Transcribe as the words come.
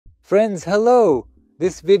Friends, hello!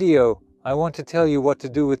 This video, I want to tell you what to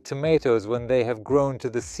do with tomatoes when they have grown to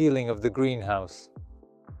the ceiling of the greenhouse.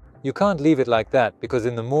 You can't leave it like that because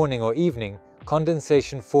in the morning or evening,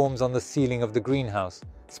 condensation forms on the ceiling of the greenhouse,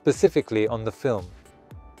 specifically on the film.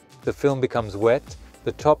 The film becomes wet,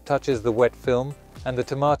 the top touches the wet film, and the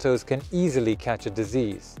tomatoes can easily catch a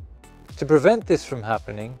disease. To prevent this from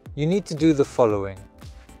happening, you need to do the following.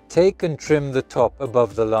 Take and trim the top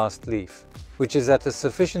above the last leaf, which is at a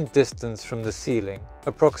sufficient distance from the ceiling,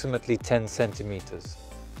 approximately 10 centimeters.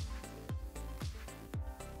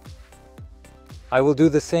 I will do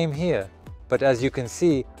the same here, but as you can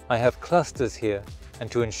see, I have clusters here,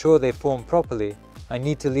 and to ensure they form properly, I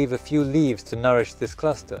need to leave a few leaves to nourish this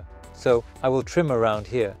cluster, so I will trim around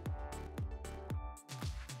here.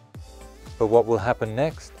 But what will happen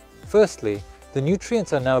next? Firstly, the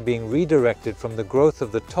nutrients are now being redirected from the growth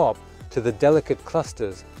of the top to the delicate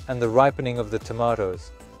clusters and the ripening of the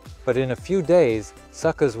tomatoes. But in a few days,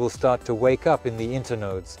 suckers will start to wake up in the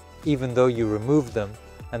internodes, even though you remove them,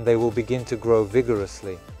 and they will begin to grow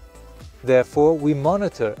vigorously. Therefore, we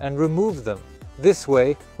monitor and remove them. This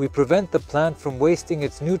way, we prevent the plant from wasting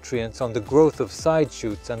its nutrients on the growth of side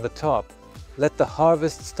shoots and the top. Let the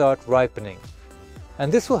harvest start ripening.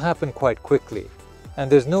 And this will happen quite quickly.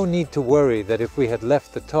 And there's no need to worry that if we had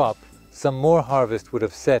left the top, some more harvest would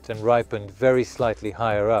have set and ripened very slightly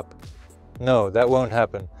higher up. No, that won't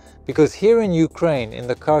happen, because here in Ukraine, in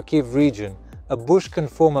the Kharkiv region, a bush can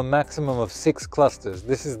form a maximum of 6 clusters.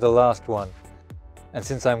 This is the last one. And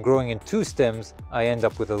since I'm growing in 2 stems, I end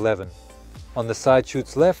up with 11. On the side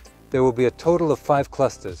shoots left, there will be a total of 5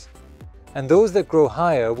 clusters. And those that grow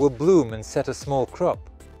higher will bloom and set a small crop,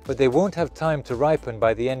 but they won't have time to ripen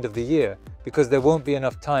by the end of the year, because there won't be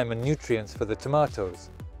enough time and nutrients for the tomatoes.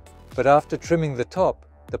 But after trimming the top,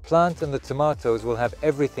 the plant and the tomatoes will have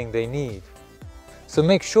everything they need. So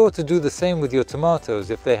make sure to do the same with your tomatoes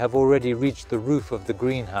if they have already reached the roof of the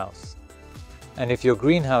greenhouse. And if your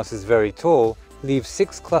greenhouse is very tall, leave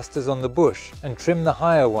 6 clusters on the bush and trim the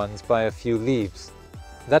higher ones by a few leaves.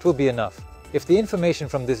 That will be enough. If the information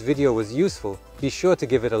from this video was useful, be sure to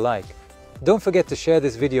give it a like. Don't forget to share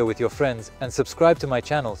this video with your friends and subscribe to my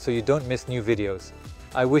channel so you don't miss new videos.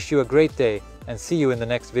 I wish you a great day and see you in the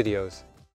next videos.